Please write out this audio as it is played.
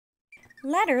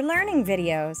letter learning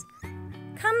videos.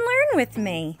 Come learn with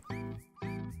me.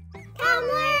 Come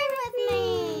learn with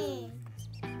me.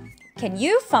 Can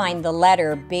you find the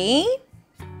letter B?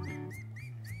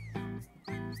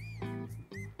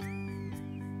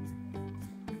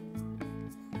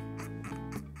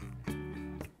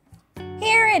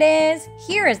 Here it is.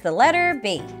 Here is the letter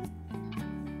B.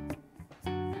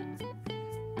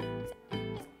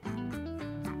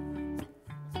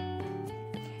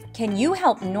 Can you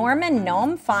help Norma and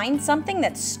Noam find something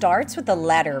that starts with the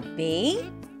letter B?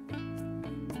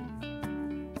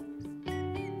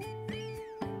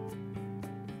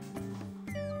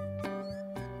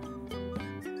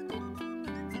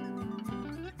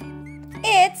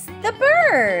 It's the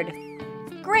bird.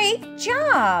 Great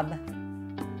job.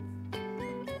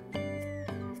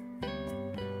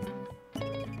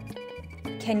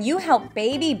 Can you help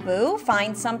Baby Boo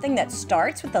find something that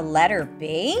starts with the letter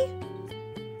B?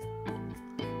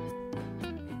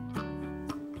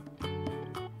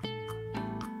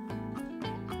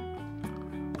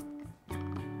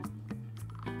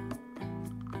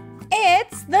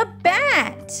 It's the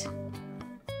bat.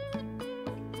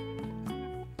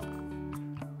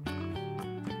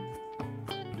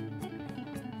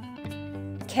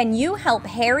 Can you help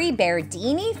Harry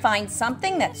Bardini find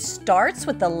something that starts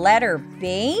with the letter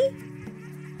B?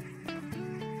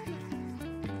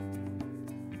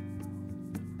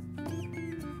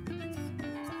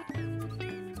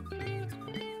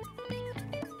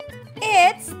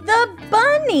 It's the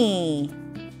bunny.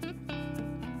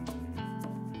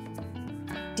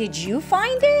 Did you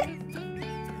find it?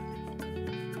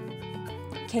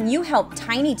 Can you help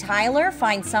Tiny Tyler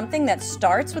find something that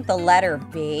starts with the letter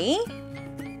B?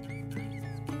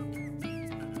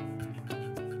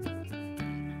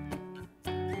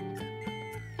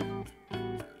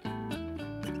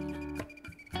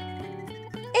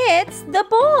 It's the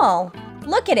ball.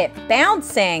 Look at it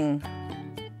bouncing.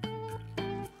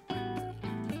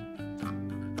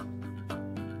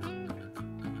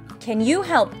 Can you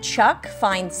help Chuck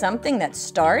find something that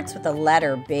starts with the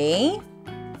letter B?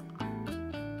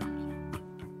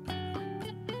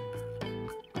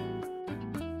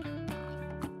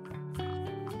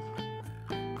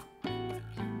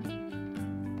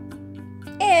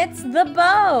 It's the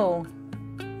bow.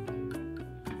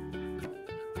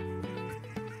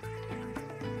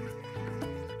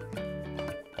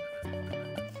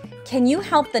 Can you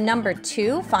help the number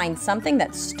 2 find something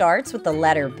that starts with the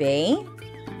letter B?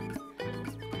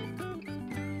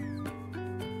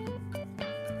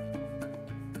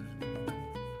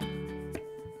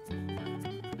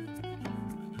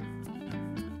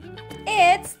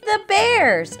 It's the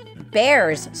bears.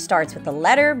 Bears starts with the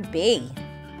letter B.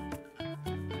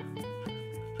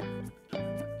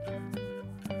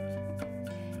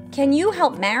 Can you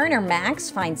help Mariner Max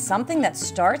find something that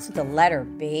starts with the letter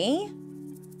B?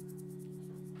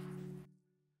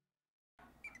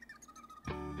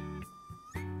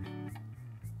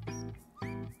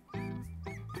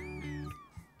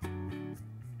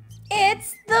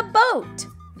 It's the boat.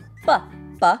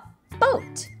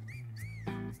 Boat.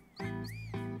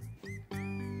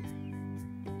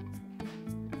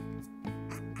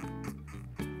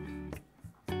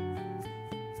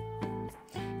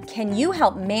 Can you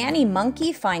help Manny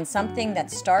Monkey find something that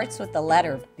starts with the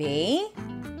letter B?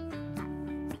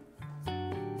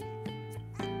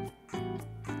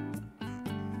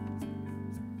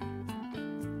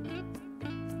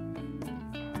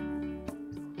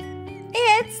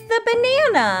 It's the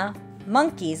banana.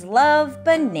 Monkeys love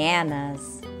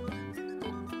bananas.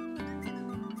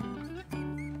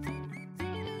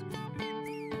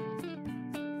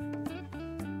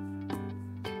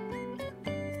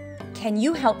 Can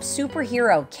you help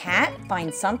Superhero Cat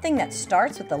find something that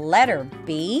starts with the letter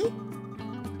B?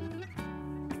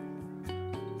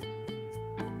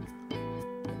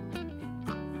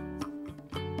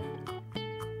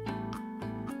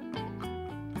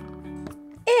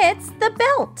 It's the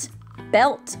belt.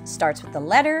 Belt starts with the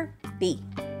letter B.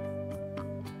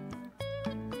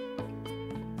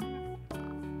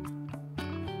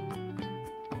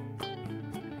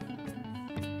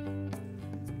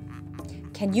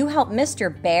 Can you help Mr.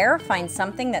 Bear find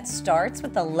something that starts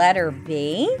with the letter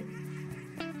B?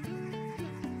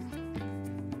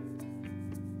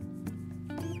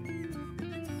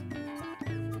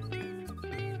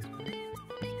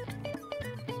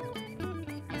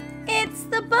 It's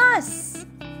the bus.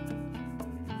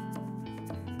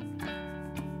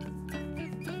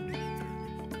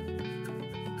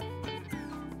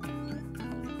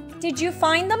 Did you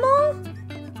find them all?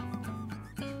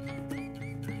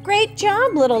 Great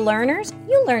job, little learners!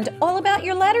 You learned all about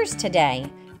your letters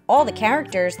today. All the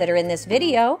characters that are in this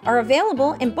video are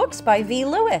available in books by V.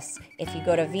 Lewis. If you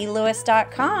go to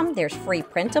vlewis.com, there's free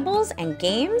printables and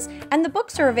games, and the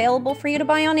books are available for you to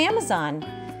buy on Amazon.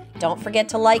 Don't forget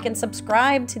to like and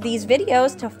subscribe to these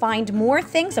videos to find more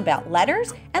things about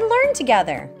letters and learn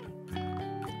together.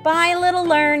 Bye, little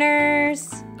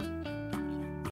learners!